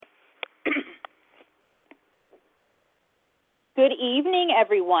Good evening,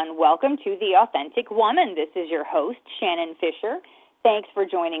 everyone. Welcome to The Authentic Woman. This is your host, Shannon Fisher. Thanks for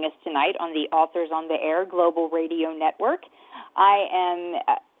joining us tonight on the Authors on the Air Global Radio Network. I am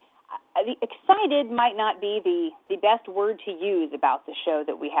excited might not be the best word to use about the show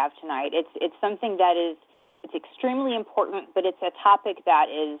that we have tonight. It's something that it's extremely important, but it's a topic that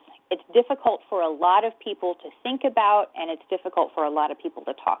it's difficult for a lot of people to think about, and it's difficult for a lot of people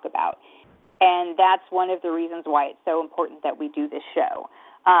to talk about. And that's one of the reasons why it's so important that we do this show.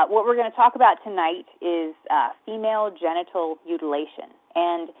 What we're going to talk about tonight is female genital mutilation.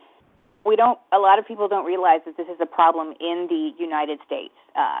 And a lot of people don't realize that this is a problem in the United States.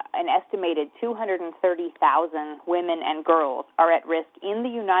 An estimated 230,000 women and girls are at risk in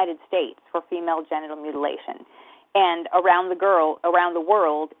the United States for female genital mutilation. And around the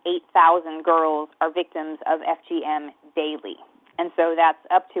world, 8,000 girls are victims of FGM daily. And so that's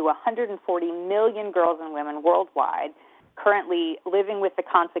up to 140 million girls and women worldwide currently living with the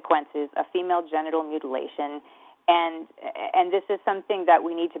consequences of female genital mutilation. And this is something that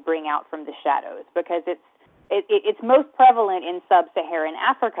we need to bring out from the shadows because it's most prevalent in sub-Saharan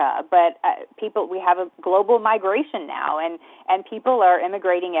Africa, but we have a global migration now, and people are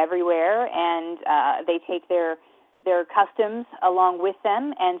immigrating everywhere, and they take their customs along with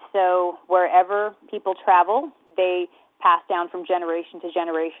them. And so wherever people travel, they pass down from generation to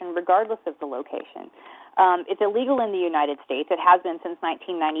generation, regardless of the location. It's illegal in the United States. It has been since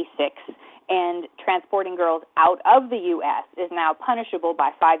 1996, and transporting girls out of the U.S. is now punishable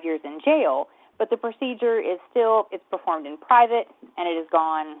by 5 years in jail, but the procedure it's performed in private, and it has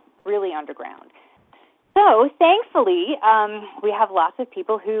gone really underground. So, thankfully, we have lots of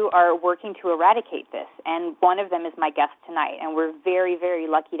people who are working to eradicate this, and one of them is my guest tonight, and we're very, very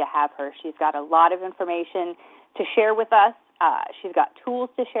lucky to have her. She's got a lot of information to share with us. She's got tools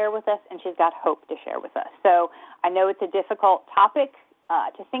to share with us, and she's got hope to share with us. So I know it's a difficult topic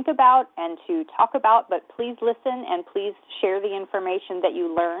to think about and to talk about, but please listen and please share the information that you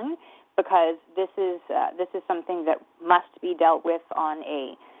learn, because this is something that must be dealt with on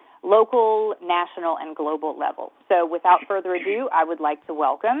a local, national, and global level. So without further ado, I would like to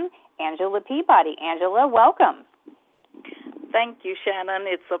welcome Angela Peabody. Angela, welcome. Thank you, Shannon.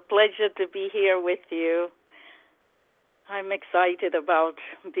 It's a pleasure to be here with you. I'm excited about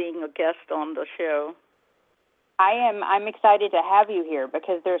being a guest on the show. I'm excited to have you here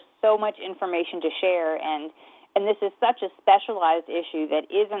because there's so much information to share, and this is such a specialized issue that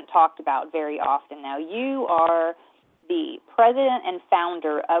isn't talked about very often. Now, you are the president and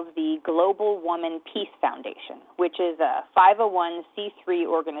founder of the Global Woman Peace Foundation, which is a 501c3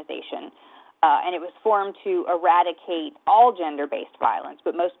 organization, and it was formed to eradicate all gender-based violence,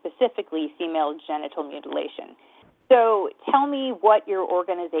 but most specifically female genital mutilation. So tell me what your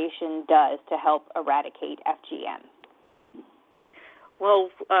organization does to help eradicate FGM. Well,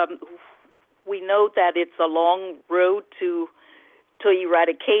 we know that it's a long road to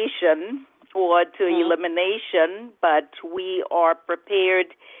eradication or to elimination, but we are prepared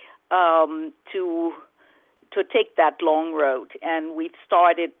to take that long road, and we've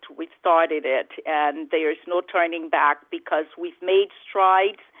started it, and there's no turning back because we've made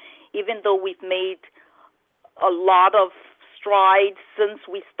strides, even though we've made a lot of strides since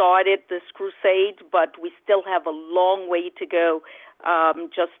we started this crusade, but we still have a long way to go.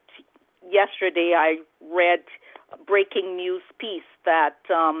 Just yesterday, I read a breaking news piece that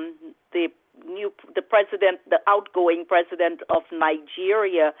the outgoing president of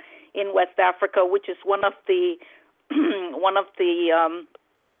Nigeria in West Africa, which is one of the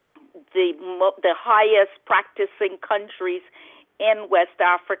highest practicing countries in West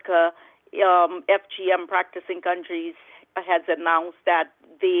Africa, FGM practicing countries, has announced that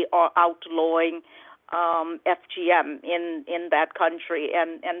they are outlawing FGM in that country,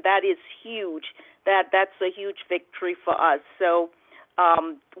 and that is huge. That's a huge victory for us. So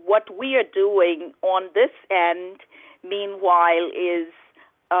what we are doing on this end, meanwhile, is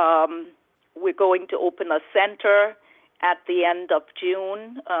we're going to open a center at the end of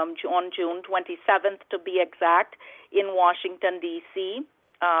June, on June 27th to be exact, in Washington, D.C.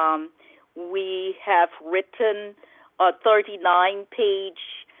 We have written a 39-page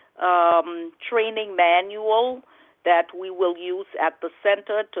training manual that we will use at the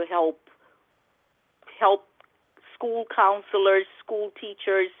center to help school counselors, school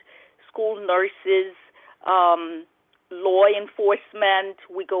teachers, school nurses, law enforcement.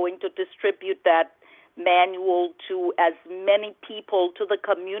 We're going to distribute that manual to as many people, to the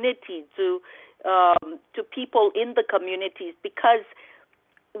community, to people in the communities, because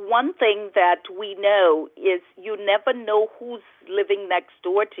one thing that we know is you never know who's living next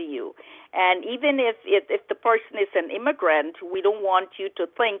door to you. And even if the person is an immigrant, we don't want you to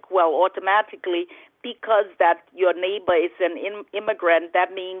think, well, automatically, because that your neighbor is an immigrant,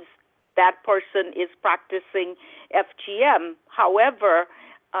 that means that person is practicing FGM. However,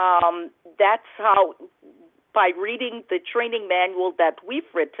 that's how, by reading the training manual that we've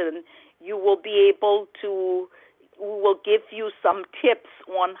written, you will be able to, we will give you some tips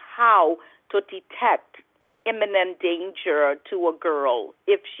on how to detect imminent danger to a girl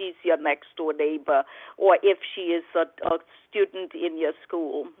if she's your next door neighbor or if she is a student in your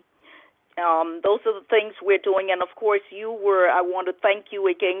school. Those are the things we're doing. And of course, I want to thank you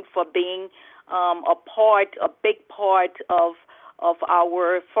again for being a big part of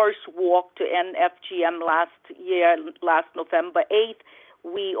our first walk to end FGM last November 8th.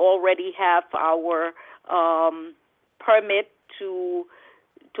 We already have our permit to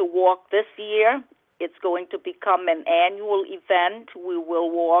walk this year. It's going to become an annual event. We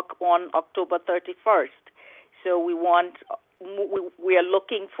will walk on October 31st. So we are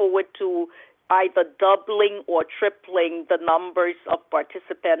looking forward to either doubling or tripling the numbers of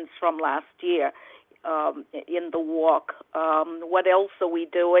participants from last year in the walk. What else are we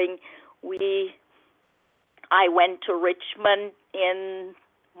doing? I went to Richmond in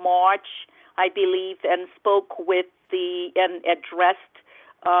March, I believe, and spoke with and addressed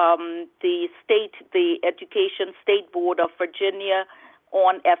the Education State Board of Virginia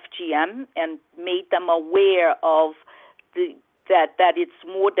on FGM and made them aware of that it's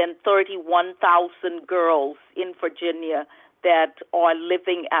more than 31,000 girls in Virginia that are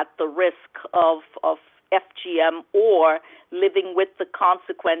living at the risk of FGM or living with the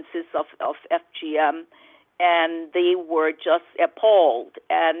consequences of FGM. And they were just appalled.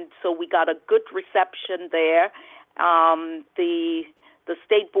 And so we got a good reception there. The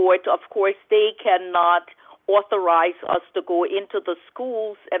state board, of course, they cannot authorize us to go into the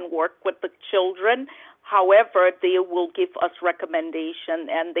schools and work with the children. However, they will give us recommendation,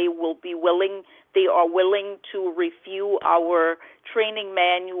 and they are willing to review our training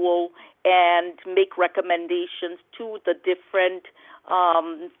manual and make recommendations to the different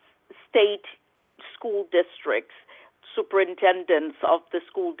state school districts, superintendents of the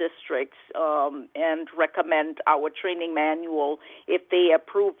school districts, and recommend our training manual if they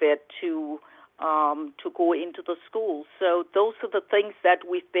approve it to go into the schools. So those are the things that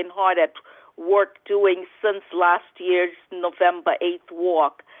we've been hard at work doing since last year's November 8th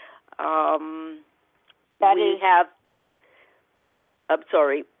walk. We have a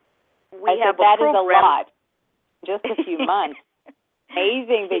program. Is a lot. Just a few months.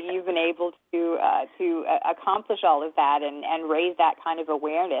 Amazing that you've been able to accomplish all of that and raise that kind of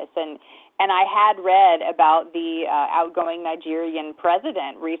awareness. And I had read about the outgoing Nigerian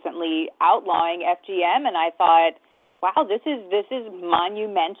president recently outlawing FGM, and I thought, wow, this is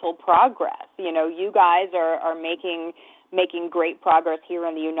monumental progress. You know, you guys are making great progress here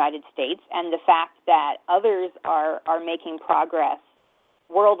in the United States, and the fact that others are making progress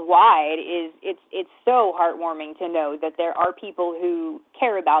worldwide it's so heartwarming to know that there are people who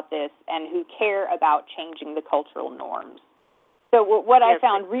care about this and who care about changing the cultural norms. So what I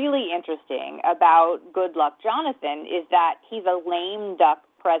found really interesting about Goodluck Jonathan is that he's a lame duck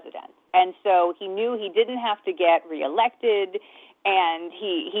president. And so he knew he didn't have to get reelected, and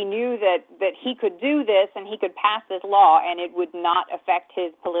he knew that he could do this and he could pass this law and it would not affect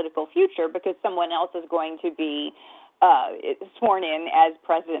his political future because someone else is going to be sworn in as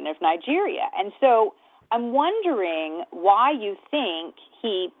president of Nigeria. And so I'm wondering why you think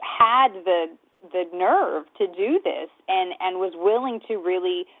he had the nerve to do this and was willing to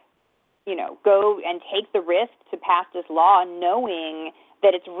really, go and take the risk to pass this law knowing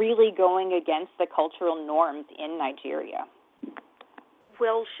that it's really going against the cultural norms in Nigeria.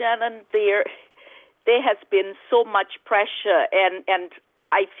 Well, Shannon, there has been so much pressure, and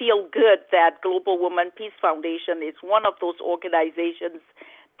I feel good that Global Women Peace Foundation is one of those organizations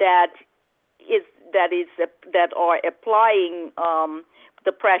that are applying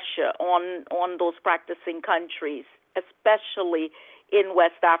the pressure on those practicing countries, especially in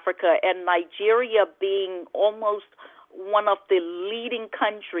West Africa, and Nigeria being almost one of the leading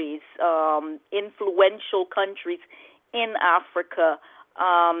countries, influential countries in Africa.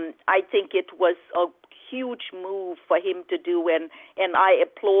 I think it was a huge move for him to do, and I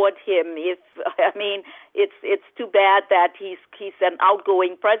applaud him. It's too bad that he's an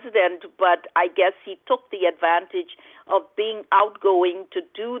outgoing president, but I guess he took the advantage of being outgoing to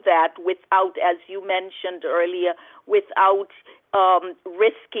do that without, as you mentioned earlier, without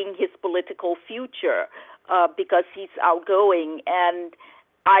risking his political future, because he's outgoing. And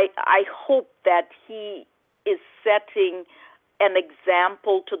I hope that he is setting an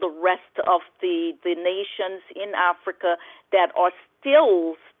example to the rest of the nations in Africa that are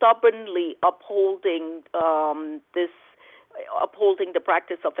still stubbornly upholding upholding the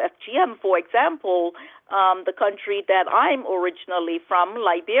practice of FGM. For example, the country that I'm originally from,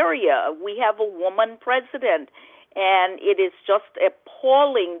 Liberia, we have a woman president, and it is just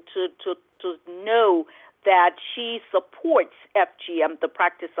appalling to know that she supports FGM, the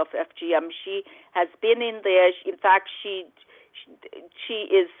practice of FGM. She has been in there. In fact, she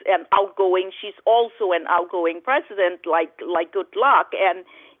is an outgoing. She's also an outgoing president, like Good Luck, and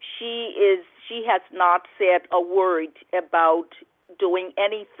she has not said a word about doing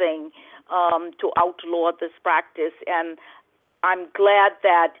anything to outlaw this practice. And I'm glad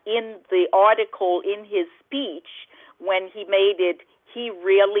that in the article, in his speech, when he made it, he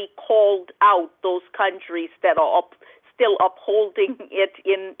really called out those countries that are still upholding it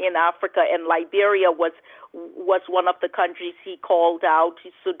in Africa, and Liberia was one of the countries he called out,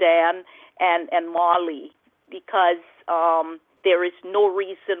 Sudan and Mali, because there is no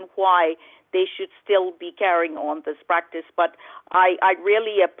reason why they should still be carrying on this practice. But I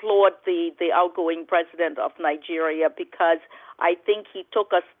really applaud the outgoing president of Nigeria, because I think he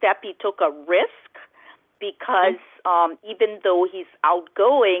took a risk, because even though he's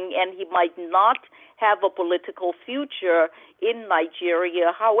outgoing and he might not have a political future in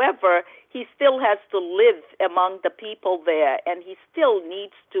Nigeria, however, he still has to live among the people there, and he still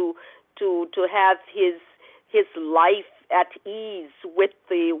needs to have his life at ease with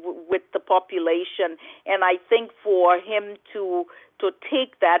the population. And I think for him to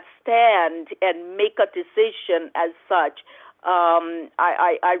take that stand and make a decision as such,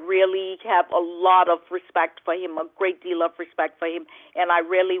 I really have a lot of respect for him, a great deal of respect for him, and I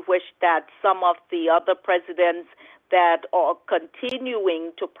really wish that some of the other presidents that are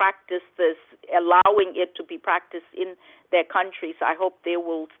continuing to practice this, allowing it to be practiced in their countries, I hope they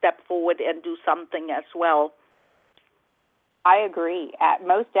will step forward and do something as well. I agree,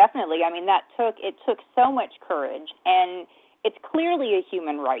 most definitely. I mean, it took so much courage, and it's clearly a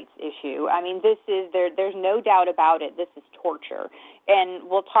human rights issue. I mean, there's no doubt about it. This is torture. And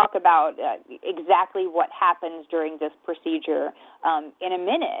we'll talk about exactly what happens during this procedure in a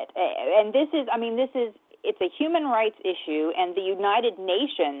minute. And it's a human rights issue, and the United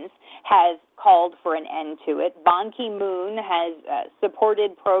Nations has called for an end to it. Ban Ki-moon has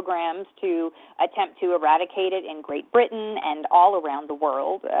supported programs to attempt to eradicate it in Great Britain and all around the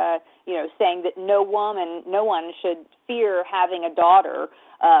world, saying that no one should fear having a daughter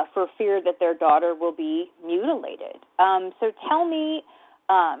for fear that their daughter will be mutilated. So tell me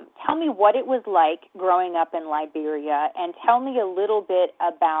what it was like growing up in Liberia, and tell me a little bit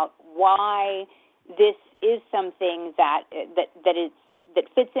about why this is something that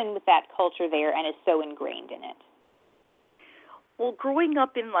fits in with that culture there and is so ingrained in it. Well, growing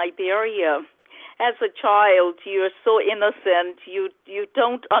up in Liberia, as a child, you're so innocent. You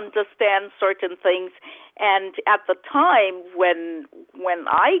don't understand certain things. And at the time when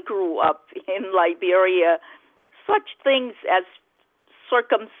I grew up in Liberia, such things as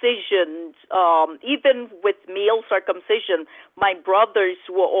circumcision, even with male circumcision, my brothers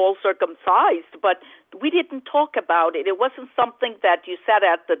were all circumcised, but we didn't talk about it. It wasn't something that you sat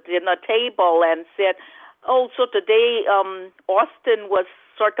at the dinner table and said, oh, so today Austin was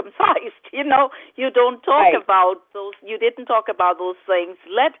circumcised. You don't talk about those. You didn't talk about those things,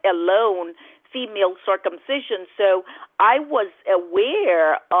 let alone female circumcision. So I was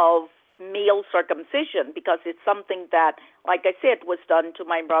aware of male circumcision because it's something that, like I said, was done to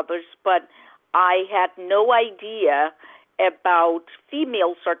my brothers, but I had no idea about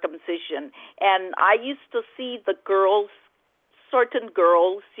female circumcision. And I used to see the girls, certain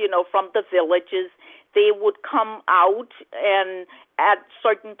girls, from the villages, they would come out and at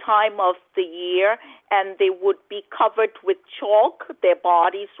certain time of the year, and they would be covered with chalk. Their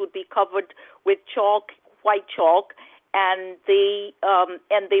bodies would be covered with chalk, white chalk, and they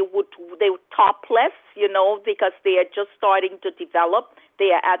would topless, because they are just starting to develop.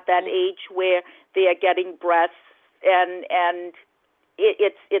 They are at that age where they are getting breasts, and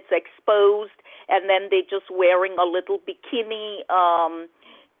it's exposed, and then they're just wearing a little bikini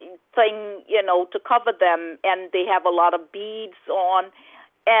thing, to cover them, and they have a lot of beads on.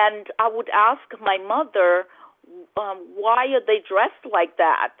 And I would ask my mother, why are they dressed like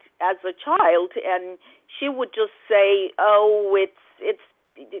that as a child? And she would just say, oh, it's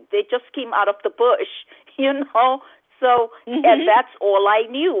they just came out of the bush, So, and that's all I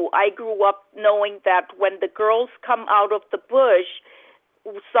knew. I grew up knowing that when the girls come out of the bush,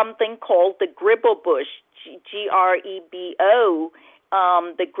 something called the gribble bush, Grebo,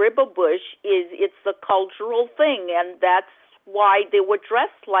 the gribber bush it's a cultural thing, and that's why they were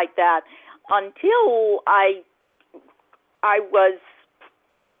dressed like that until I was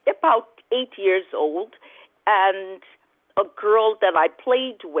about 8 years old, and a girl that I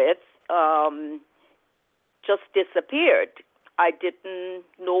played with just disappeared. I didn't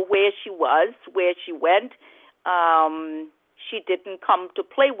know where she was, where she went. She didn't come to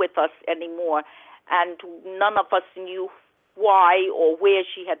play with us anymore, and none of us knew why or where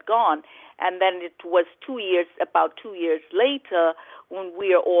she had gone. And then it was about 2 years later, when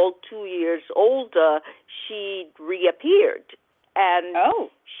we are all 2 years older, she reappeared. And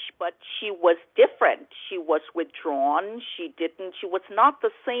but she was different. She was withdrawn. She was not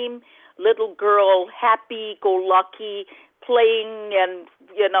the same little girl, happy-go-lucky, playing and,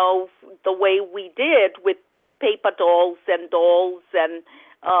 the way we did with paper dolls and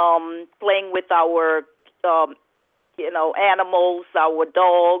playing with our, animals, our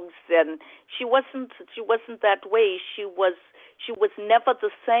dogs. And she wasn't that way. She was never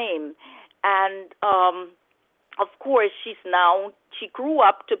the same. And, of course, she grew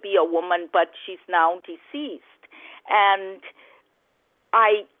up to be a woman, but she's now deceased. And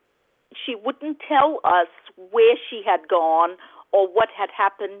she wouldn't tell us where she had gone or what had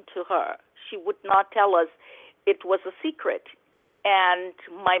happened to her. She would not tell us. It was a secret. And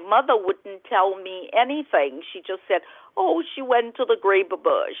my mother wouldn't tell me anything. She just said, oh, she went to the grabber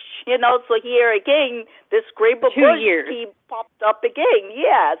bush. So here again, this grabber bush popped up again,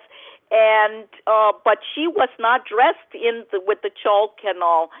 yes. And but she was not dressed with the chalk and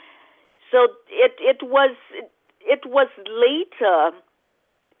all. So it was later,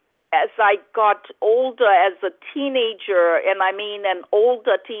 as I got older, as a teenager, and I mean an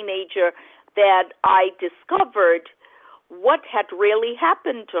older teenager, that I discovered what had really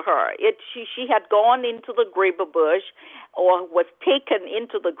happened to her. She had gone into the grabber bush, or was taken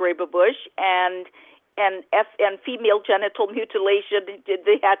into the grabber bush, and female genital mutilation.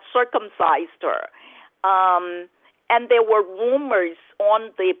 They had circumcised her. And there were rumors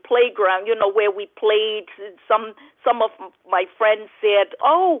on the playground, where we played. Some of my friends said,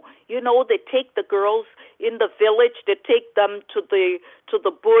 oh, they take the girls in the village, they take them to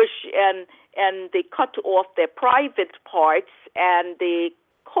the bush, and they cut off their private parts, and they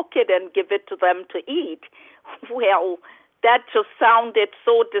cook it and give it to them to eat. Well, that just sounded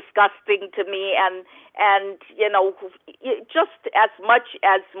so disgusting to me, and just as much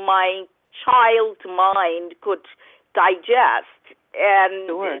as my child mind could digest. And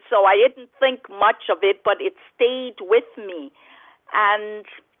sure. So I didn't think much of it, but it stayed with me. And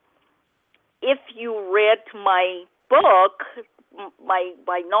if you read my book,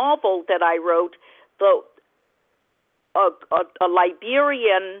 my novel that I wrote, a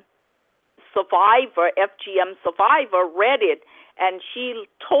Liberian survivor, FGM survivor, read it, and she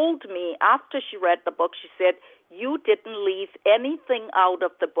told me after she read the book, she said, you didn't leave anything out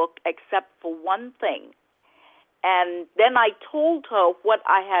of the book except for one thing. And then I told her what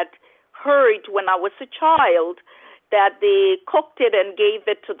I had heard when I was a child, that they cooked it and gave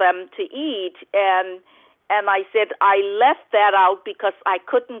it to them to eat, and I said I left that out because I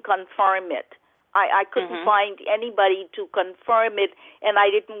couldn't confirm it. I couldn't find anybody to confirm it, and I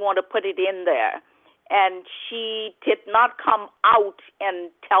didn't want to put it in there. And she did not come out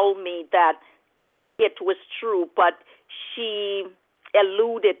and tell me that it was true, but she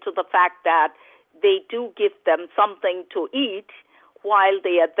alluded to the fact that they do give them something to eat while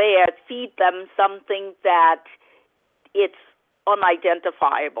they are there, feed them something that it's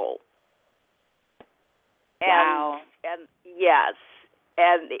unidentifiable. Wow. And yes.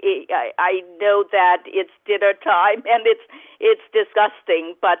 And I know that it's dinner time, and it's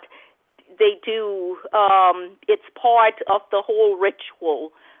disgusting, but they do. It's part of the whole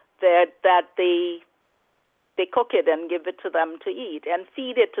ritual that they cook it and give it to them to eat and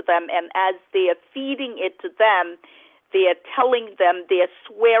feed it to them. And as they are feeding it to them, they are telling them, they are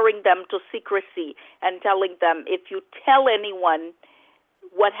swearing them to secrecy and telling them, if you tell anyone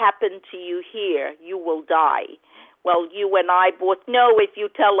what happened to you here, you will die. Well, you and I both know if you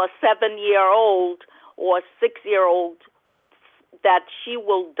tell a 7-year-old or a 6-year-old that she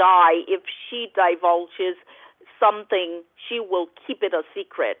will die if she divulges something, she will keep it a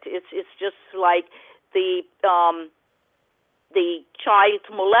secret. It's just like the child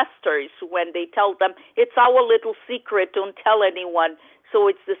molesters when they tell them, it's our little secret, don't tell anyone. So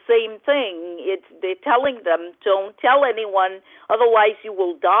it's the same thing. They're telling them, don't tell anyone, otherwise you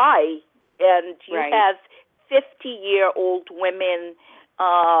will die. And you have 50-year-old women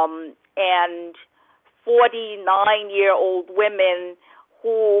and 49-year-old women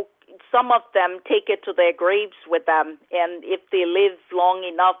who some of them take it to their graves with them, and if they live long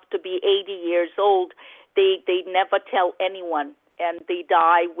enough to be 80 years old, they never tell anyone, and they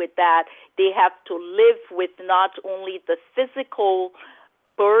die with that. They have to live with not only the physical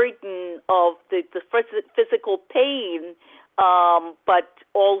burden of the physical pain, but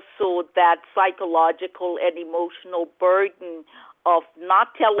also that psychological and emotional burden of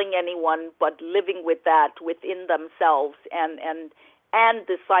not telling anyone, but living with that within themselves, and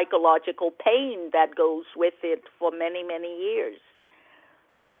the psychological pain that goes with it for many, many years.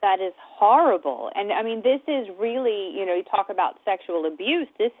 That is horrible. And I mean, this is really, you talk about sexual abuse.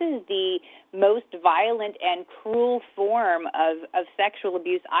 This is the most violent and cruel form of sexual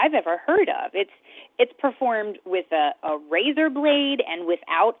abuse I've ever heard of. It's performed with a razor blade and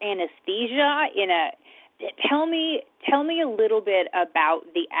without anesthesia Tell me a little bit about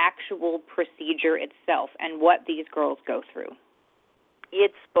the actual procedure itself and what these girls go through.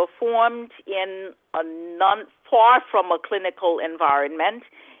 It's performed in a far from a clinical environment.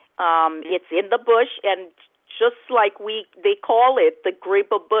 It's in the bush, and just like they call it the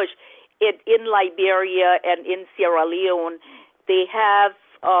Greba bush, in Liberia and in Sierra Leone, they have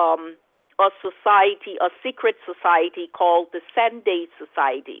a society, a secret society called the Sunday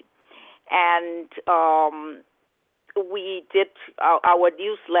Society. And we did our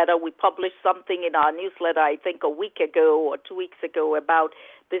newsletter. We published something in our newsletter, I think a week ago or 2 weeks ago, about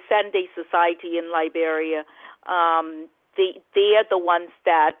the Sunday Society in Liberia. They are the ones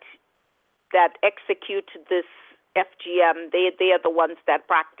that execute this FGM. They are the ones that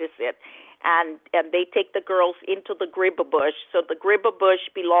practice it, and they take the girls into the Greba bush. So the Greba bush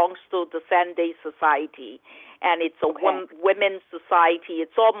belongs to the Sunday Society, and it's a women's society.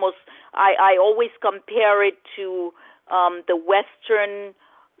 It's almost, I always compare it to the Western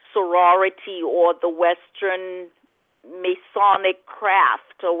sorority or the Western Masonic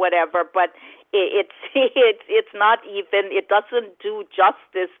craft or whatever, but it's not even, it doesn't do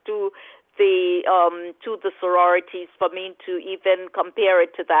justice to the sororities for me to even compare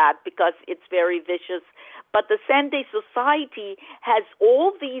it to that, because it's very vicious. But the Sunday Society has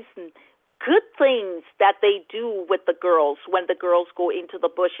all these good things that they do with the girls when the girls go into the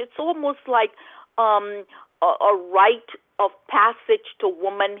bush. It's almost like a rite of passage to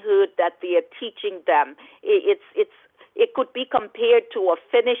womanhood that they are teaching them. It could be compared to a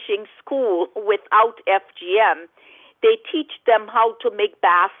finishing school without FGM. They teach them how to make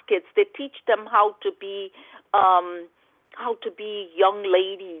baskets. They teach them how to be young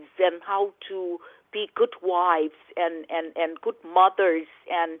ladies, and how to be good wives and good mothers,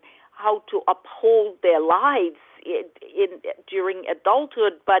 and how to uphold their lives during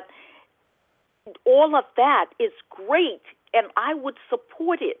adulthood. But all of that is great, and I would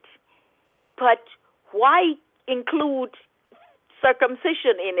support it. But why include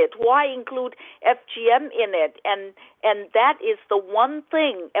circumcision in it? Why include FGM in it? And that is the one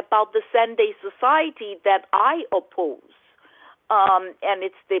thing about the Sunday Society that I oppose. And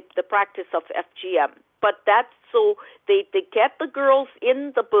it's the practice of FGM. But that's so they get the girls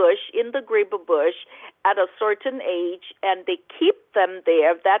in the bush, in the Greba bush, at a certain age, and they keep them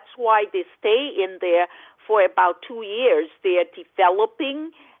there. That's why they stay in there for about 2 years. They are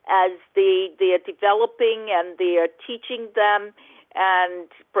developing as they are developing, and they are teaching them and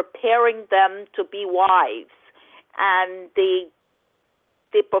preparing them to be wives. And they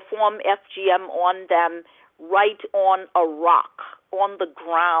perform FGM on them right on a rock, on the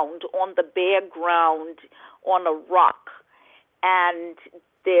ground, on the bare ground, on a rock. And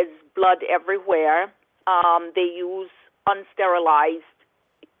there's blood everywhere. They use unsterilized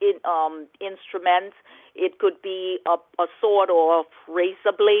instruments. It could be a sword or a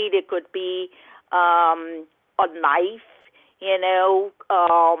razor blade. It could be a knife,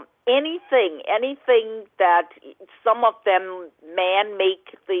 anything that some of them man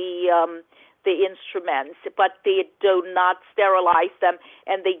make the instruments, but they do not sterilize them,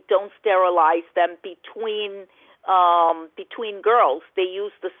 and they don't sterilize them between girls. They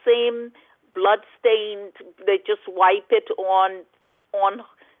use the same blood-stained. They just wipe it on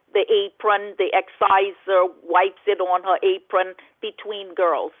the apron. The exciser wipes it on her apron between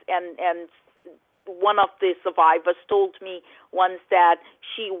girls, and one of the survivors told me once that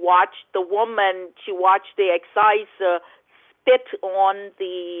she watched the exciser spit on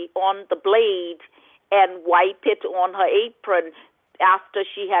the blade and wipe it on her apron after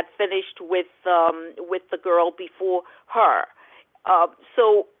she had finished with the girl before her.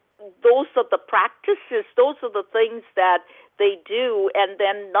 So those are the practices. Those are the things that they do, and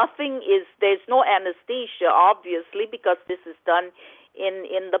then there's no anesthesia, obviously, because this is done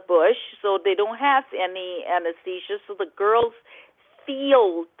in the bush, so they don't have any anesthesia. So the girls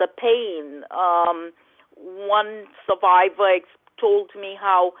feel the pain. One survivor told me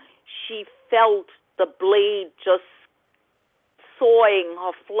how she felt the blade just sawing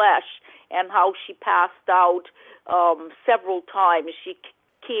her flesh, and how she passed out several times. She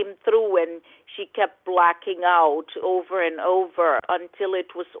came through and she kept blacking out over and over until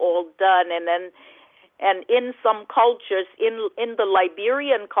it was all done. And in some cultures, in the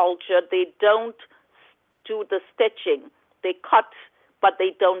Liberian culture, they don't do the stitching. They cut, but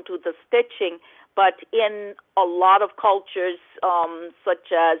they don't do the stitching. But in a lot of cultures,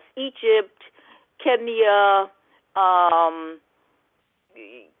 such as Egypt, Kenya,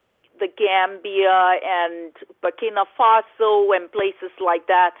 the Gambia, and Burkina Faso, and places like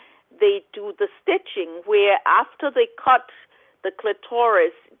that, they do the stitching, where after they cut the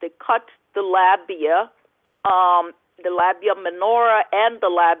clitoris, they cut the labia minora and the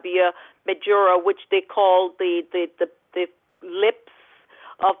labia majora, which they call the lips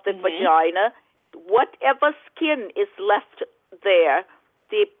of the vagina. Whatever skin is left there,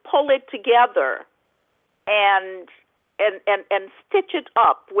 they pull it together and stitch it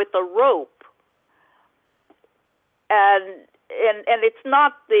up with a rope. And it's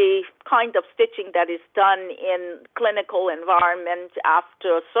not the kind of stitching that is done in clinical environment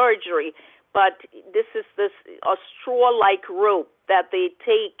after surgery, but this is a straw-like rope that they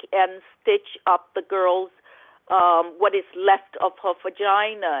take and stitch up the girl's what is left of her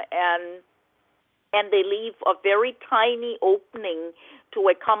vagina, and they leave a very tiny opening to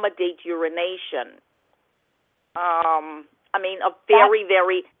accommodate urination. I mean, a very,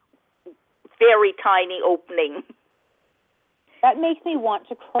 very, very tiny opening. That makes me want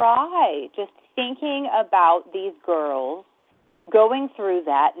to cry, just thinking about these girls going through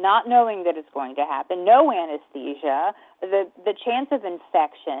that, not knowing that it's going to happen, no anesthesia, the chance of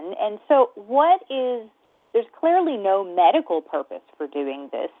infection. And so there's clearly no medical purpose for doing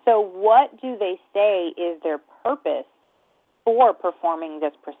this. So what do they say is their purpose for performing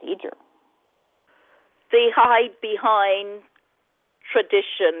this procedure? They hide behind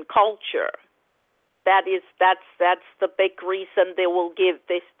tradition, culture. That's the big reason they will give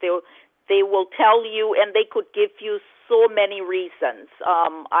this. They will tell you, and they could give you so many reasons.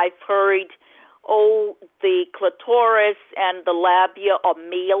 I've heard, the clitoris and the labia are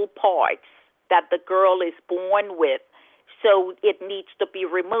male parts that the girl is born with, so it needs to be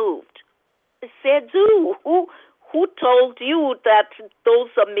removed. Sedu, who told you that those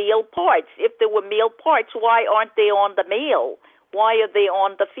are male parts? If they were male parts, why aren't they on the male? Why are they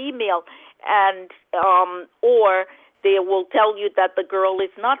on the female? And or they will tell you that the girl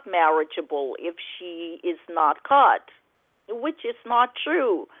is not marriageable if she is not cut, which is not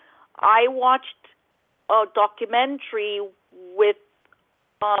true. I watched a documentary with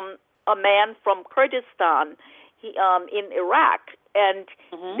a man from Kurdistan in Iraq, and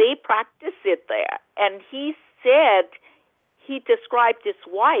they practice it there. And he described his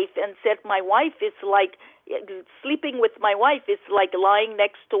wife and said, my wife is like, sleeping with my wife is like lying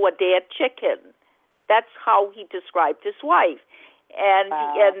next to a dead chicken. That's how he described his wife. And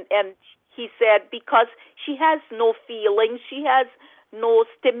wow. and he said, because she has no feelings, she has no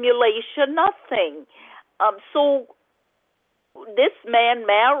stimulation, nothing. So this man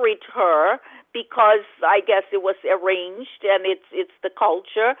married her because I guess it was arranged, and it's the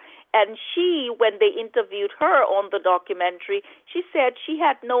culture. And she, when they interviewed her on the documentary, she said she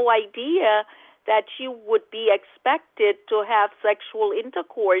had no idea that she would be expected to have sexual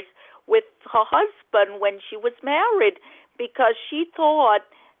intercourse with her husband when she was married, because she thought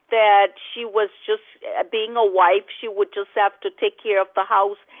that she was just being a wife. She would just have to take care of the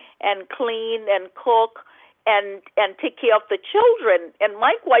house and clean and cook and take care of the children. And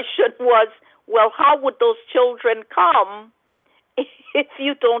my question was, well, how would those children come if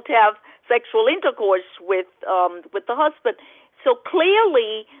you don't have sexual intercourse with the husband? So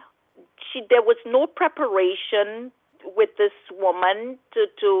clearly, there was no preparation with this woman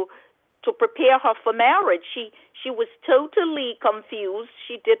to prepare her for marriage. She was totally confused.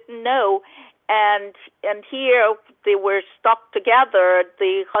 She didn't know, and here they were stuck together,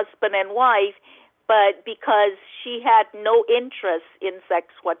 the husband and wife, but because she had no interest in sex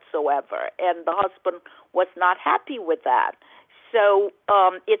whatsoever, and the husband was not happy with that. So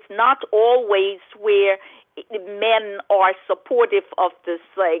it's not always where men are supportive of this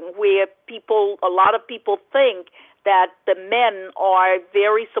thing, where a lot of people think that the men are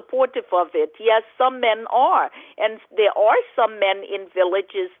very supportive of it. Yes, some men are, and there are some men in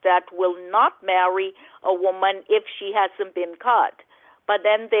villages that will not marry a woman if she hasn't been cut. But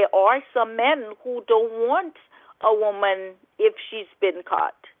then there are some men who don't want a woman if she's been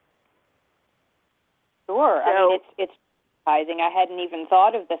cut. Sure. So, I mean, it's desensitizing. I hadn't even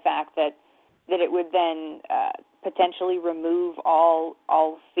thought of the fact that it would then potentially remove all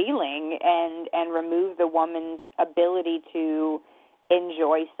feeling and remove the woman's ability to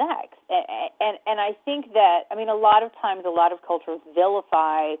enjoy sex. And I think that, I mean, a lot of times, a lot of cultures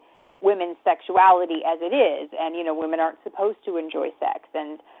vilify women's sexuality as it is, and women aren't supposed to enjoy sex,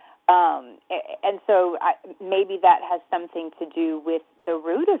 and so maybe that has something to do with the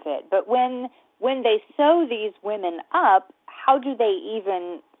root of it. But when they sew these women up, how do they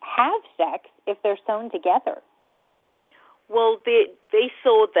even have sex if they're sewn together? Well, they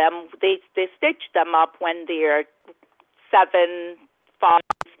sew them. They stitch them up when they're 7, 5.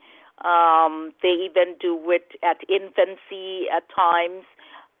 They even do it at infancy at times.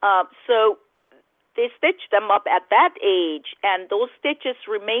 So they stitch them up at that age, and those stitches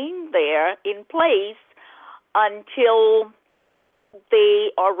remain there in place until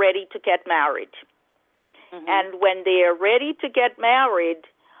they are ready to get married. Mm-hmm. And when they are ready to get married,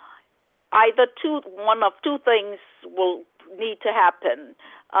 one of two things will need to happen.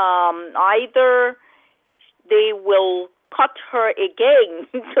 Either they will cut her again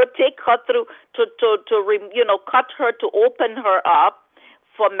to take her through cut her to open her up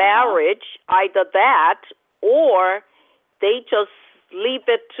for marriage, either that, or they just leave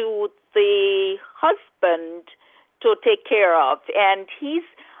it to the husband to take care of. And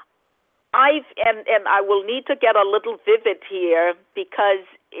I will need to get a little vivid here, because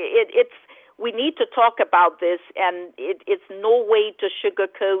we need to talk about this, and it's no way to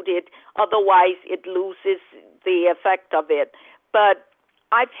sugarcoat it, otherwise it loses the effect of it. But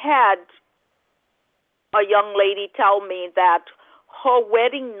I've had a young lady tell me that her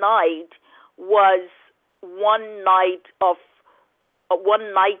wedding night was one nightmare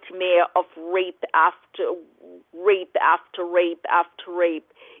of rape after rape after rape after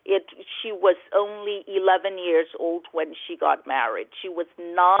rape. She was only 11 years old when she got married. She was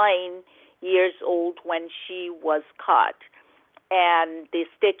 9 years old when she was cut, and they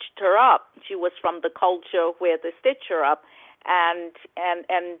stitched her up. She was from the culture where they stitch her up, and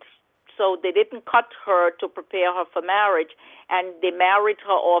so they didn't cut her to prepare her for marriage, and they married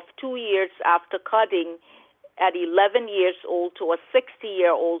her off 2 years after cutting at 11 years old to a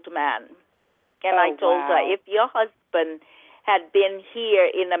 60-year-old man. And I told her, if your husband had been here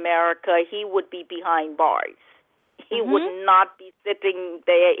in America, he would be behind bars. He would not be sitting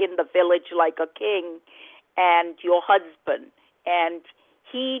there in the village like a king, and your husband. And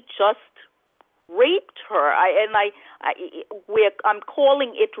he just raped her. I'm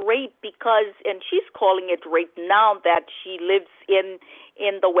calling it rape because, and she's calling it rape now that she lives in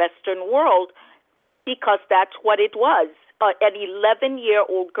the Western world, because that's what it was. An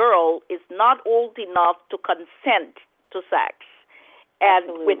 11-year-old girl is not old enough to consent to sex,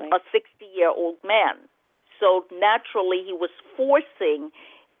 and with a 60-year-old man. So naturally, he was forcing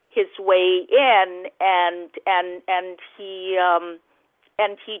his way in, and he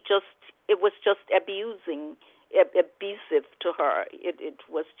just, it was just abusive to her. It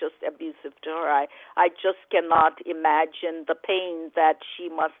was just abusive to her. I just cannot imagine the pain that she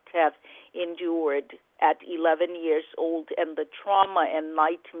must have endured at 11 years old, and the trauma and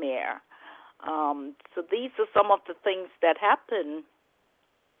nightmare. So these are some of the things that happen.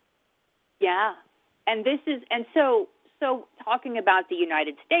 Yeah. And so talking about the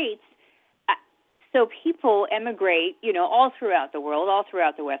United States, so people emigrate, all throughout the world, all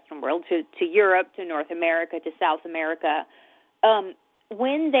throughout the Western world, to Europe, to North America, to South America.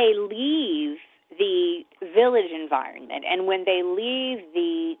 When they leave the village environment, and when they leave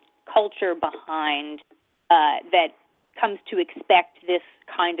the culture behind that comes to expect this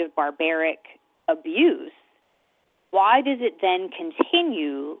kind of barbaric abuse, why does it then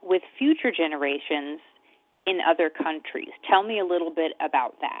continue with future generations in other countries? Tell me a little bit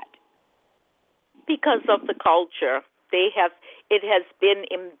about that. Because of the culture. It has been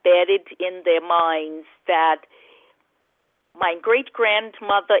embedded in their minds that my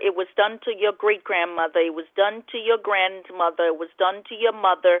great-grandmother, it was done to your great-grandmother, it was done to your grandmother, it was done to your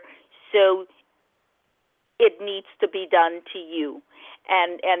mother, so it needs to be done to you.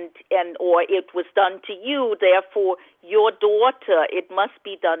 Or it was done to you, therefore your daughter, it must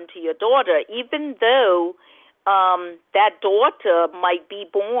be done to your daughter, even though that daughter might be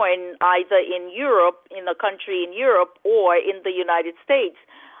born either in Europe, in a country in Europe, or in the United States.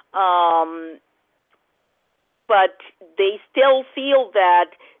 But they still feel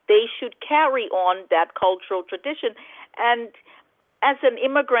that they should carry on that cultural tradition. And as an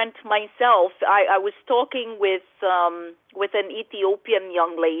immigrant myself, I was talking with an Ethiopian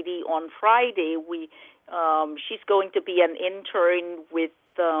young lady on Friday. She's going to be an intern with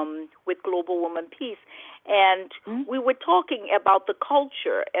Global Woman Peace, and we were talking about the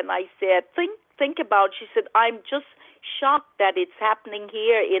culture, and I said, think about. She said, I'm just shocked that it's happening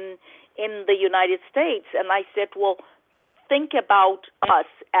here in the United States, and I said, well, think about us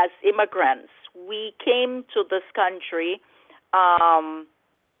as immigrants. We came to this country, and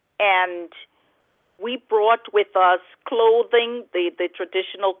we brought with us clothing, the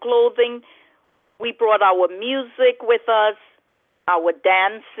traditional clothing. We brought our music with us, our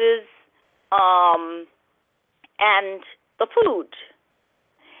dances, and the food.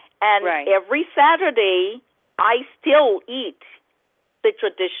 And every Saturday, I still eat the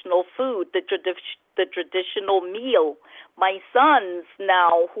traditional food, the traditional meal. My sons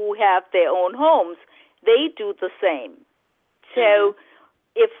now, who have their own homes, they do the same. So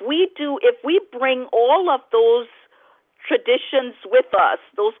if we bring all of those traditions with us,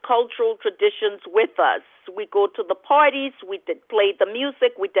 those cultural traditions with us, we go to the parties, we play the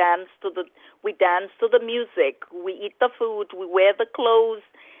music, we dance to the music, we eat the food, we wear the clothes,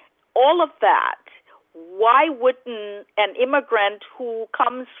 all of that. Why wouldn't an immigrant who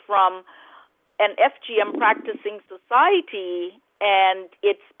comes from an FGM practicing society and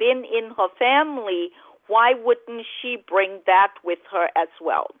it's been in her family, why wouldn't she bring that with her as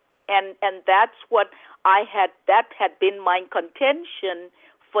well? And that's what that had been my contention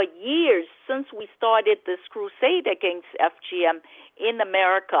for years since we started this crusade against FGM in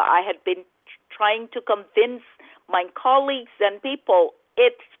America. I had been trying to convince my colleagues and people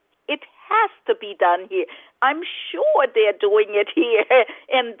it has to be done here. I'm sure they're doing it here.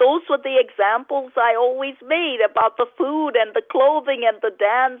 And those were the examples I always made about the food and the clothing and the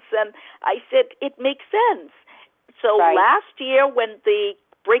dance. And I said, it makes sense. So last year when the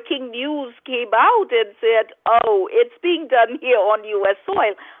breaking news came out and said, oh, it's being done here on U.S.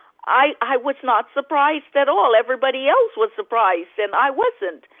 soil, I was not surprised at all. Everybody else was surprised, and I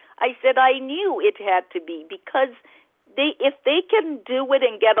wasn't. I said I knew it had to be, because if they can do it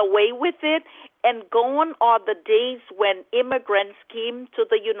and get away with it, and gone are the days when immigrants came to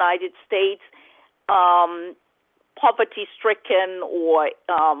the United States poverty-stricken or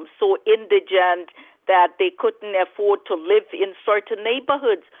so indigent that they couldn't afford to live in certain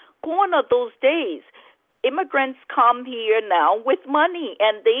neighborhoods. Gone are those days. Immigrants come here now with money,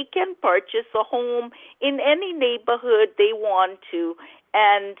 and they can purchase a home in any neighborhood they want to,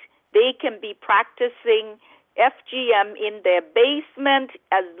 and they can be practicing FGM in their basement.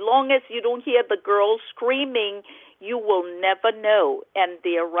 As long as you don't hear the girls screaming, you will never know, and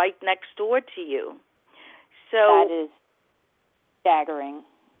they're right next door to you. So that is staggering.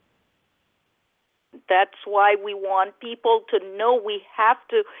 That's why we want people to know we have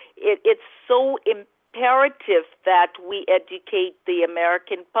to. It's so imperative that we educate the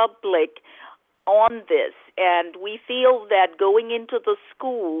American public on this, and we feel that going into the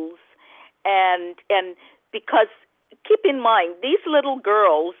schools and because keep in mind, these little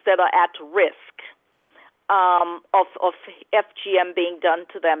girls that are at risk of FGM being done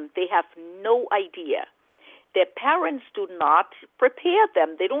to them, they have no idea. Their parents do not prepare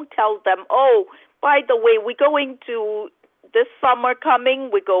them. They don't tell them, oh, by the way, we're going to, this summer coming,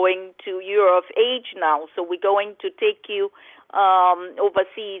 we're going to, you're of age now, so we're going to take you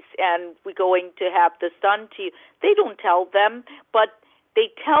overseas and we're going to have this done to you. They don't tell them, but they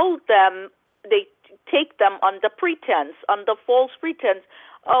tell them, they take them under pretense, under false pretense.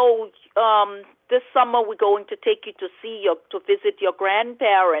 Oh, this summer we're going to take you to visit your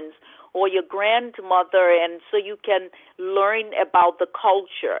grandparents or your grandmother, and so you can learn about the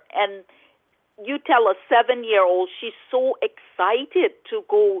culture. And you tell a 7-year-old, she's so excited to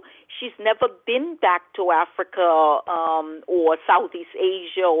go. She's never been back to Africa or Southeast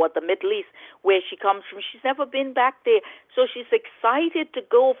Asia or the Middle East, where she comes from. She's never been back there. So she's excited to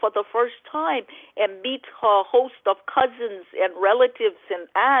go for the first time and meet her host of cousins and relatives and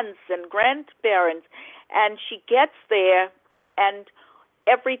aunts and grandparents. And she gets there, and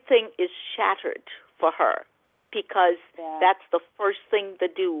everything is shattered for her, because that's the first thing they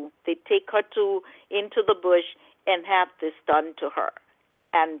do. They take her into the bush and have this done to her.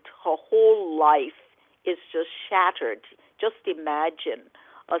 And her whole life is just shattered. Just imagine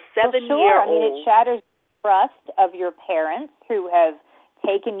a 7-year-old. Well, sure. I mean, it shatters the trust of your parents who have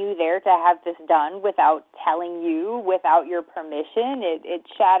taken you there to have this done without telling you, without your permission. It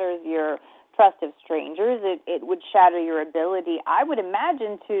shatters your trust of strangers. It would shatter your ability, I would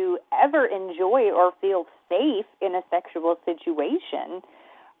imagine, to ever enjoy or feel safe in a sexual situation.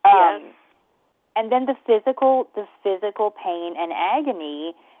 Yes. And then the physical pain and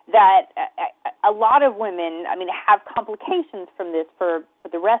agony that a lot of women, I mean, have complications from this for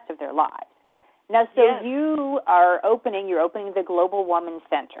the rest of their lives. Now, so Yes. you're opening the Global Woman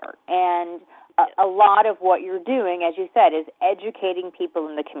Center, and a lot of what you're doing, as you said, is educating people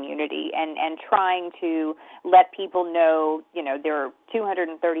in the community and trying to let people know, there are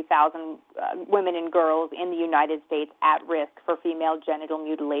 230,000 women and girls in the United States at risk for female genital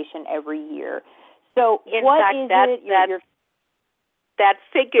mutilation every year. So in what fact, is it? That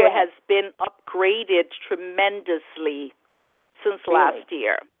figure has been upgraded tremendously since last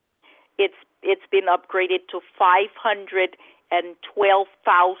year. It's been upgraded to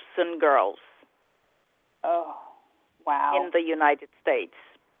 512,000 girls. Oh, wow. In the United States.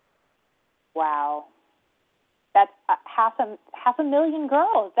 Wow. That's half a million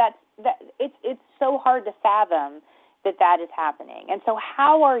girls. It's so hard to fathom that is happening. And so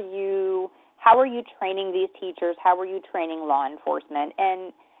how are you training these teachers? How are you training law enforcement?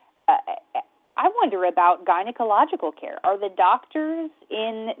 And I wonder about gynecological care. Are the doctors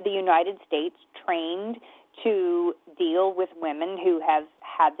in the United States trained to deal with women who have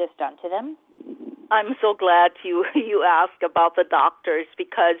had this done to them? I'm so glad you asked about the doctors,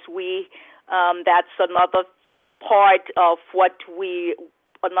 because that's another part of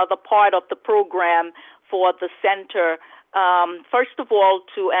the program for the center. First of all,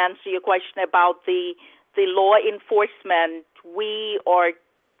 to answer your question about the law enforcement, we are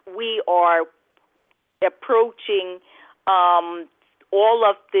approaching all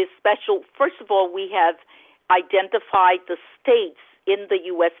of the special. First of all, we have identified the states in the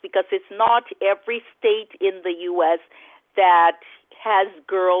U.S., because it's not every state in the U.S. that has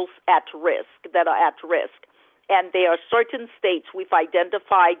girls at risk, that are at risk. And there are certain states, we've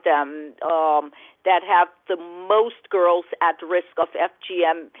identified them, that have the most girls at risk of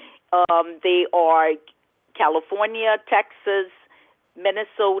FGM. They are California, Texas,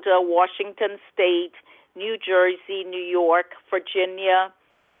 Minnesota, Washington State, New Jersey, New York, Virginia,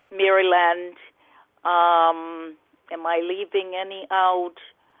 Maryland. Am I leaving any out?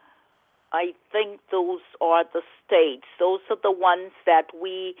 I think those are the states. Those are the ones that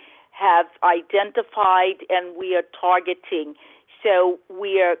we have identified and we are targeting. So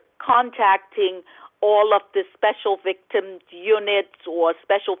we are contacting all of the special victims units or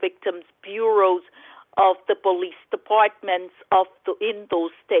special victims bureaus of the police departments in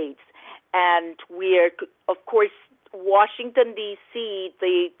those states. And we're, of course, Washington, D.C.,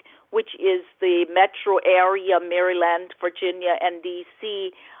 which is the metro area, Maryland, Virginia, and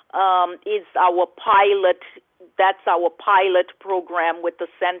D.C., is our pilot. That's our pilot program with the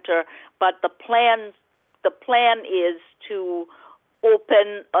center. But the plan is to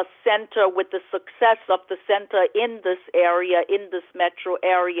open a center. With the success of the center in this area, in this metro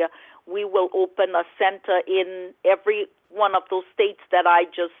area, we will open a center in every one of those states that I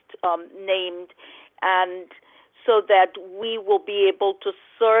just named, and so that we will be able to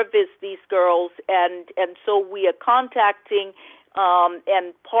service these girls. And so we are contacting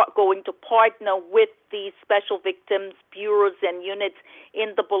and going to partner with these special victims bureaus and units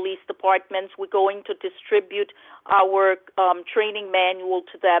in the police departments. We're going to distribute our training manual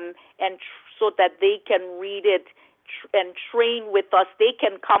to them, and so that they can read it and train with us. They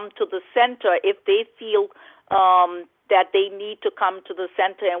can come to the center if they feel that they need to come to the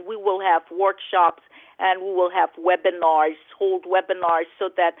center, and we will have workshops and we will have hold webinars so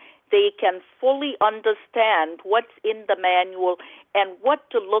that they can fully understand what's in the manual and what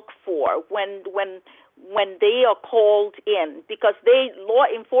to look for when they are called in, because law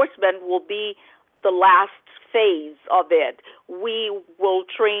enforcement will be the last phase of it. We will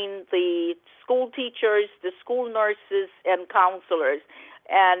train the school teachers, the school nurses, and counselors.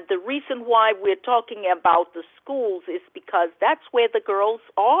 And the reason why we're talking about the schools is because that's where the girls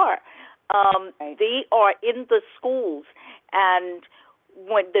are. Right. They are in the schools. And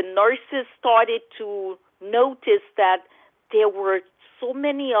when the nurses started to notice that there were so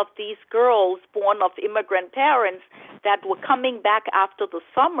many of these girls born of immigrant parents that were coming back after the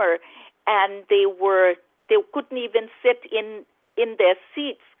summer, and they couldn't even sit in their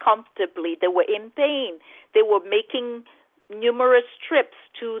seats comfortably. They were in pain. They were making numerous trips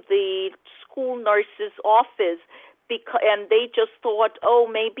to the school nurse's office, and they just thought, oh,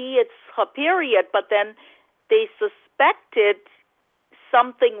 maybe it's her period, but then they suspected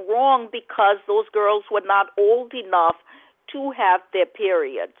something wrong because those girls were not old enough to have their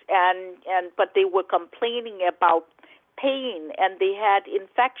periods, but they were complaining about pain and they had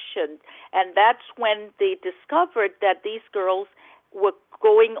infections, and that's when they discovered that these girls were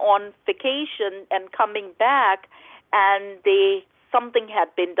going on vacation and coming back, and something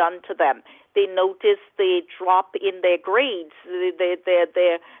had been done to them. They noticed the drop in their grades.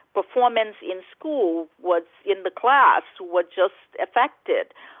 Their performance in school in the class was just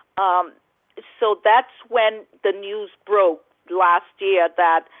affected. so that's when the news broke last year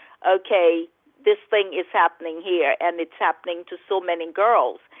that, okay, this thing is happening here, and it's happening to so many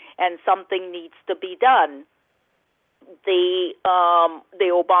girls, and something needs to be done. The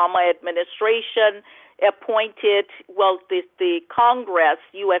Obama administration appointed, the Congress,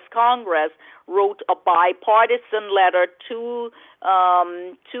 U.S. Congress, wrote a bipartisan letter to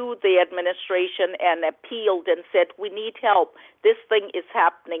the administration and appealed and said, we need help. This thing is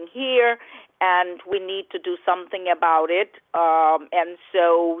happening here, and we need to do something about it. And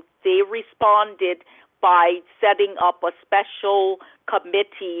so they responded by setting up a special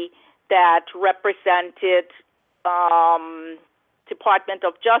committee that represented Department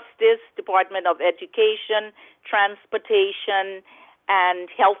of Justice, Department of Education, Transportation, and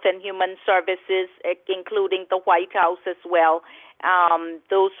Health and Human Services, including the White House as well.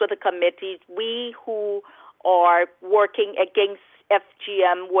 Those were the committees. We who are working against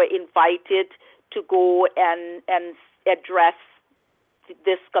FGM were invited to go and address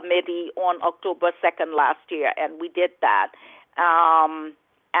this committee on October 2nd last year, and we did that.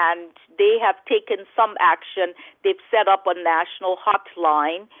 And they have taken some action. They've set up a national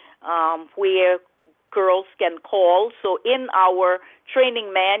hotline where girls can call. So in our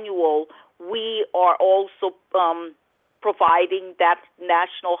training manual, we are also providing that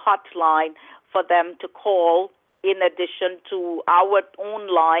national hotline for them to call, in addition to our own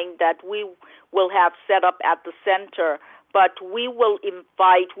line that we will have set up at the center. But we will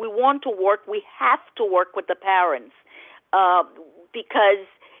invite, we want to work, we have to work with the parents because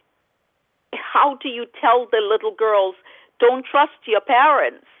how do you tell the little girls, don't trust your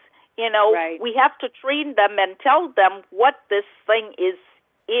parents? You know, right. We have to train them and tell them what this thing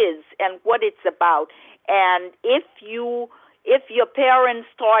is and what it's about. And if your parents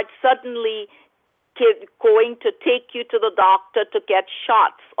start suddenly going to take you to the doctor to get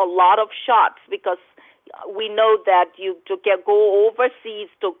shots, a lot of shots, because we know that go overseas,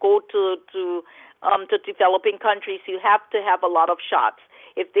 to go to developing countries, you have to have a lot of shots.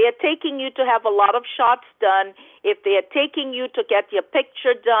 If they are taking you to have a lot of shots done, if they are taking you to get your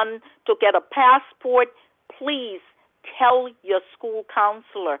picture done, to get a passport, please tell your school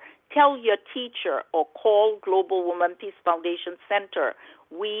counselor, tell your teacher, or call Global Woman Peace Foundation Center.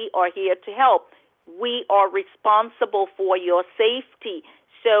 We are here to help. We are responsible for your safety.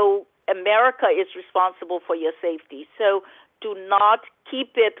 So America is responsible for your safety. So do not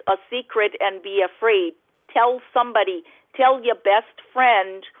keep it a secret and be afraid. Tell somebody. Tell your best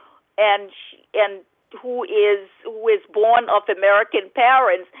friend, and who is born of American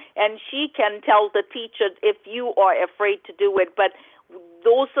parents, and she can tell the teacher if you are afraid to do it. But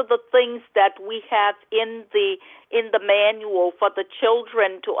those are the things that we have in the manual for the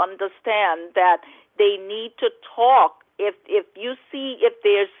children to understand, that they need to talk. If you see if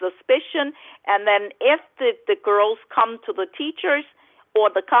there's suspicion, and then if the girls come to the teachers or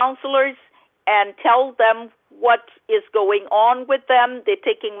the counselors and tell them what is going on with them, they're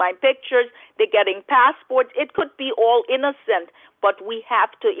taking my pictures, they're getting passports, it could be all innocent, but we have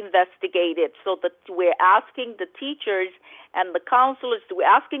to investigate it. So that we're asking the teachers and the counselors, we're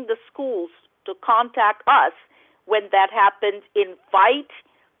asking the schools to contact us when that happens. Invite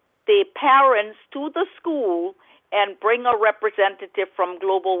the parents to the school and bring a representative from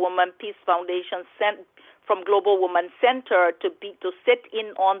Global Woman Peace Foundation from Global Woman Center to sit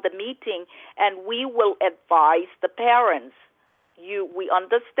in on the meeting, and we will advise the parents. We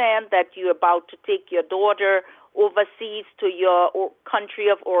understand that you're about to take your daughter overseas to your country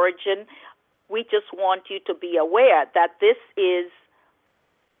of origin. We just want you to be aware that this is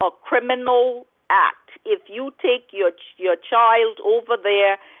a criminal act. If you take your child over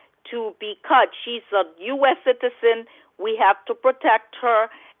there to be cut, she's a U.S. citizen, we have to protect her,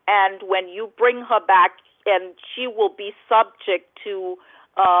 and when you bring her back, and she will be subject to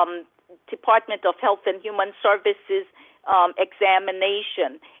Department of Health and Human Services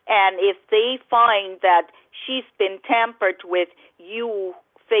examination. And if they find that she's been tampered with, you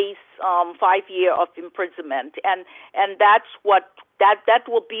face 5 years of imprisonment. And that's what that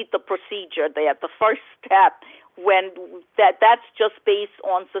will be the procedure there. The first step, when that's just based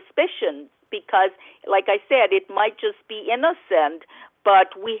on suspicion, because like I said, it might just be innocent,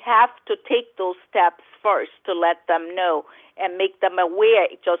 but we have to take those steps first to let them know and make them aware,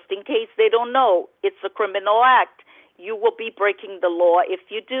 just in case they don't know. It's a criminal act. You will be breaking the law if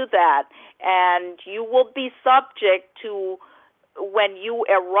you do that. And you will be subject to, when you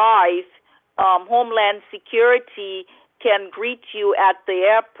arrive, Homeland Security can greet you at the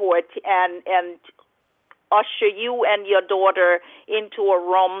airport and usher you and your daughter into a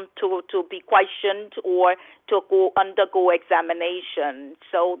room to be questioned or to undergo examination.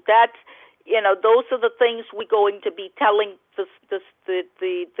 So that those are the things we're going to be telling the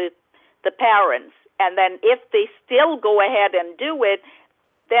parents. And then if they still go ahead and do it,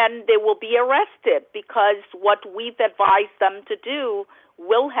 then they will be arrested, because what we've advised them to do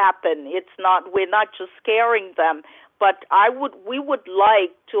will happen. We're not just scaring them, but we would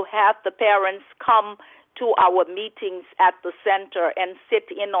like to have the parents come to our meetings at the center and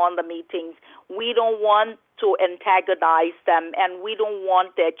sit in on the meetings. We don't want to antagonize them, and we don't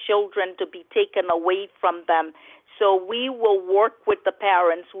want their children to be taken away from them. So we will work with the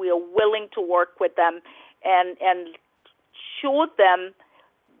parents. We are willing to work with them and show them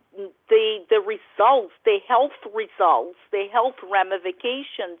the results, the health results, the health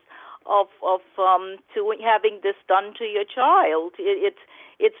ramifications of to having this done to your child.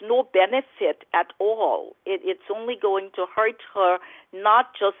 It's no benefit at all. It's only going to hurt her,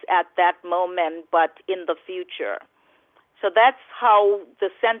 not just at that moment, but in the future. So that's how the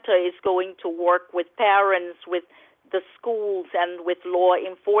center is going to work with parents, with the schools, and with law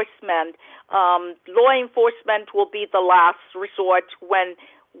enforcement. Law enforcement will be the last resort when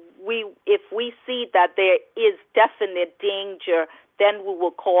if we see that there is definite danger, then we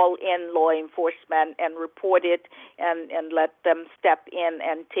will call in law enforcement and report it and let them step in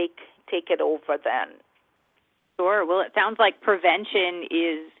and take it over then. Sure. Well, it sounds like prevention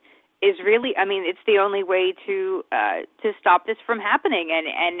is really, it's the only way to stop this from happening,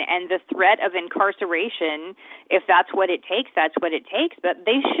 and the threat of incarceration, if that's what it takes, that's what it takes. But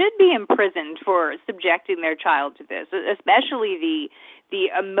they should be imprisoned for subjecting their child to this, especially the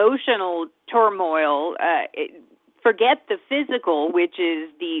emotional turmoil. Forget the physical, which is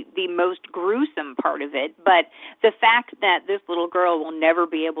the most gruesome part of it, but the fact that this little girl will never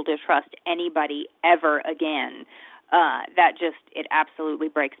be able to trust anybody ever again. It absolutely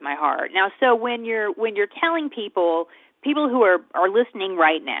breaks my heart. Now, so when you're telling people who are listening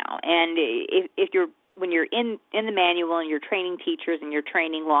right now, and when you're in the manual and you're training teachers and you're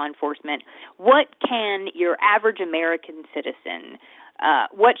training law enforcement, what can your average American citizen,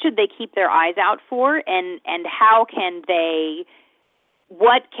 what should they keep their eyes out for, and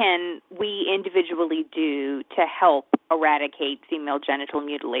what can we individually do to help eradicate female genital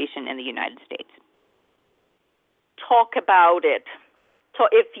mutilation in the United States? Talk about it. So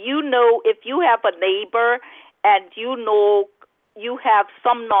if you have a neighbor and you have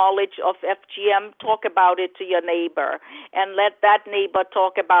some knowledge of FGM, talk about it to your neighbor and let that neighbor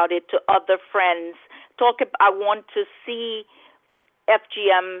talk about it to other friends. I want to see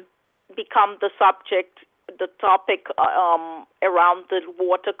FGM become the topic around the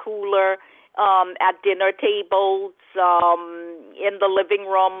water cooler, at dinner tables, in the living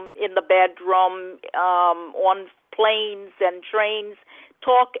room, in the bedroom, on planes and trains.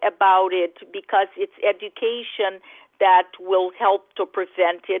 Talk about it, because it's education that will help to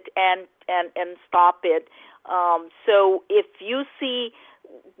prevent it and stop it. So if you see,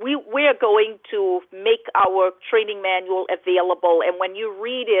 we are going to make our training manual available, and when you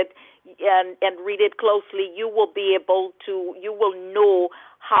read it and read it closely, you will know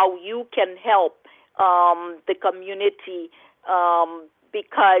how you can help the community,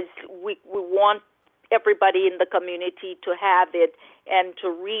 because we want everybody in the community to have it and to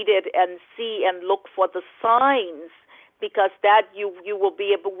read it and see and look for the signs, because that you will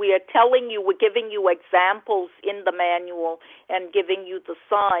be able, we're giving you examples in the manual and giving you the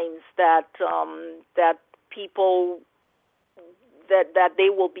signs that people that they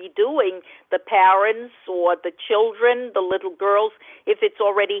will be doing, the parents or the children, the little girls. If it's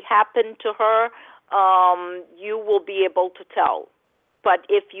already happened to her, you will be able to tell. But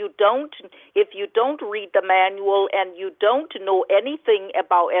if you don't read the manual and you don't know anything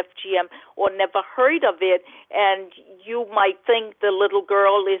about FGM or never heard of it, and you might think the little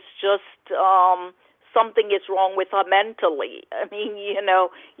girl is just something is wrong with her mentally.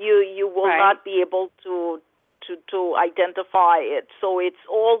 You will not be able to identify it. So it's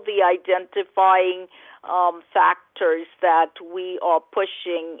all the identifying factors that we are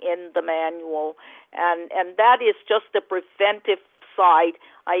pushing in the manual, and that is just the preventive side.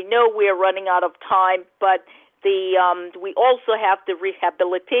 I know we're running out of time, but we also have the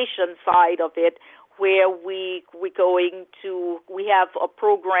rehabilitation side of it, where we have a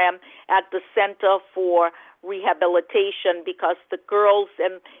program at the Center for Rehabilitation, because the girls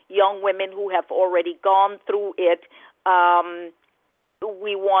and young women who have already gone through it,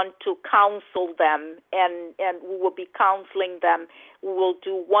 we want to counsel them, and we will be counseling them. We will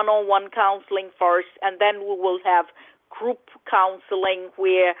do one-on-one counseling first, and then we will have group counseling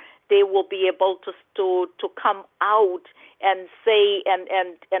where they will be able to come out and say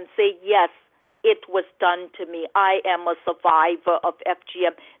say yes, it was done to me. I am a survivor of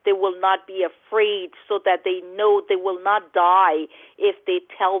FGM. They will not be afraid, so that they know they will not die if they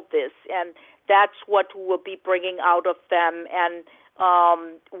tell this. And that's what we'll be bringing out of them. And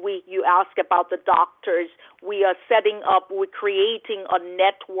you ask about the doctors. We are setting up, we're creating a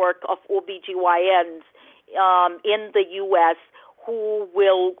network of OBGYNs in the U.S. who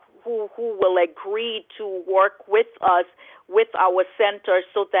will agree to work with us, with our center,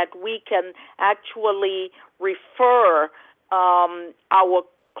 so that we can actually refer our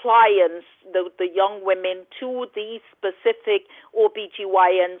clients, the young women, to these specific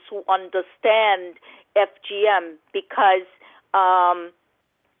OBGYNs who understand FGM, because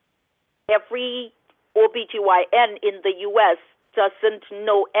every OBGYN in the U.S. doesn't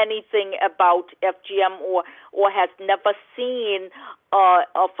know anything about FGM or has never seen a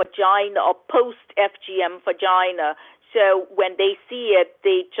vagina, a post-FGM vagina. So when they see it,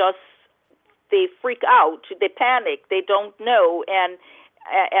 they freak out, they panic, they don't know, and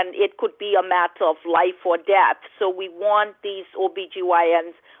it could be a matter of life or death. So we want these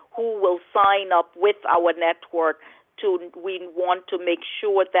OBGYNs who will sign up with our network. We want to make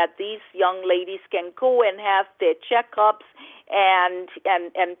sure that these young ladies can go and have their checkups, and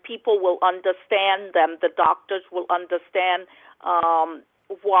people will understand them. The doctors will understand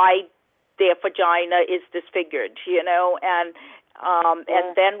why their vagina is disfigured, and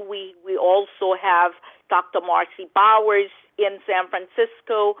then we also have Dr. Marcy Bowers in San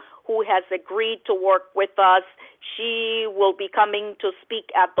Francisco, who has agreed to work with us. She will be coming to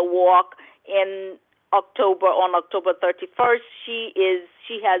speak at the walk on October 31st.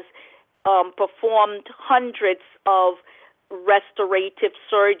 She has performed hundreds of restorative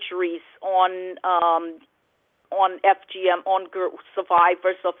surgeries on FGM, on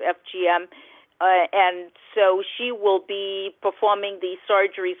survivors of FGM, and so she will be performing these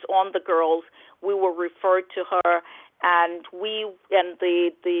surgeries on the girls. We will refer to her, and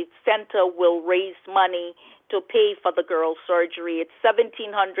the center will raise money to pay for the girls' surgery. It's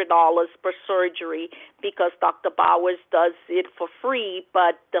 $1,700 per surgery, because Dr. Bowers does it for free,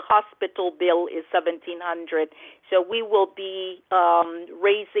 but the hospital bill is $1,700. So we will be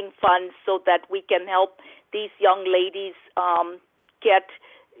raising funds so that we can help these young ladies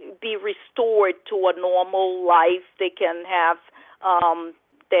be restored to a normal life. They can have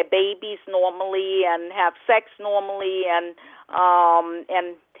their babies normally, and have sex normally, and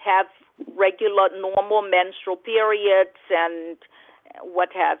have regular, normal menstrual periods, and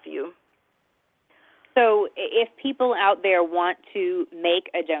what have you. So if people out there want to make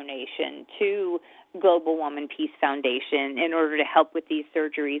a donation to Global Woman Peace Foundation in order to help with these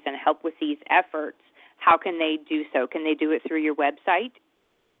surgeries and help with these efforts, how can they do so? Can they do it through your website?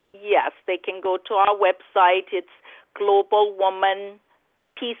 Yes, they can go to our website. It's Global Woman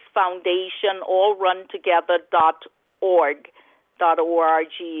Peace Foundation, all run together, .org,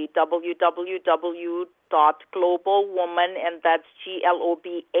 www.globalwoman, and that's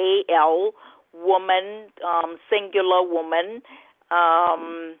GLOBAL, woman, singular woman,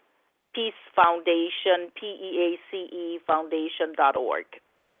 Peace Foundation, PEACE Foundation.org.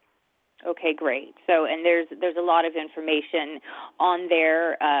 Okay, great. So, and there's a lot of information on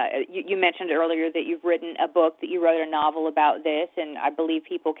there. You mentioned earlier that you've written a book, that you wrote a novel about this, and I believe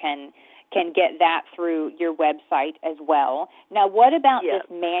people can get that through your website as well. Now, what about this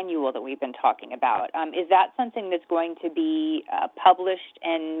manual that we've been talking about? Is that something that's going to be published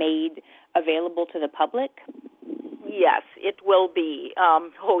and made available to the public? Yes, it will be.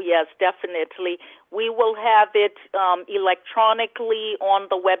 Oh, yes, definitely. We will have it electronically on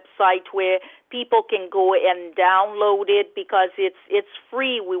the website, where people can go and download it, because it's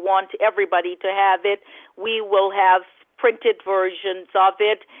free. We want everybody to have it. We will have printed versions of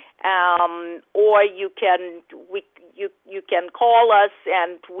it, or you can call us,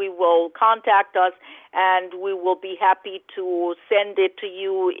 and we will contact us, and we will be happy to send it to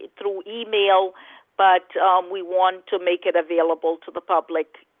you through email. But we want to make it available to the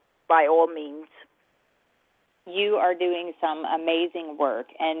public by all means. You are doing some amazing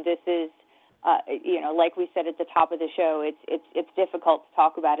work, and this is, like we said at the top of the show, it's difficult to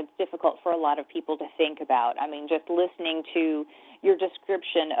talk about. It's difficult for a lot of people to think about. I mean, just listening to your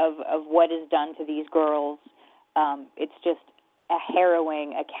description of what is done to these girls, it's just a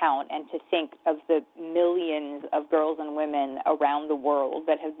harrowing account. And to think of the millions of girls and women around the world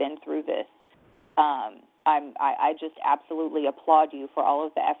that have been through this. I just absolutely applaud you for all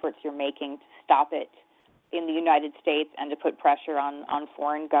of the efforts you're making to stop it in the United States, and to put pressure on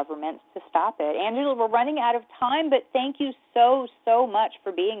foreign governments to stop it. Angela, we're running out of time, but thank you so much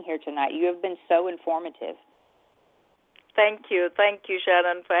for being here tonight. You have been so informative. Thank you,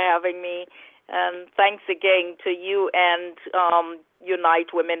 Shannon, for having me, And thanks again to you and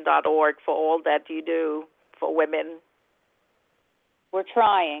UniteWomen.org for all that you do for women. We're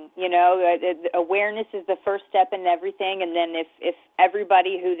trying. Awareness is the first step in everything, and then if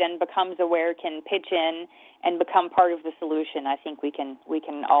everybody who then becomes aware can pitch in and become part of the solution, I think we can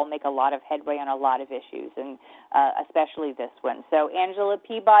all make a lot of headway on a lot of issues, and especially this one. So, Angela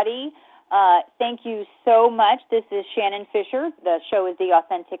Peabody, thank you so much. This is Shannon Fisher. The show is The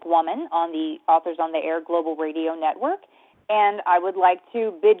Authentic Woman on the Authors on the Air Global Radio Network. And I would like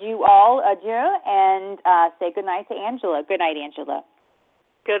to bid you all adieu and say good night to Angela. Good night, Angela.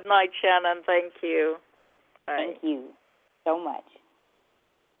 Good night, Shannon. Thank you. Bye. Thank you so much.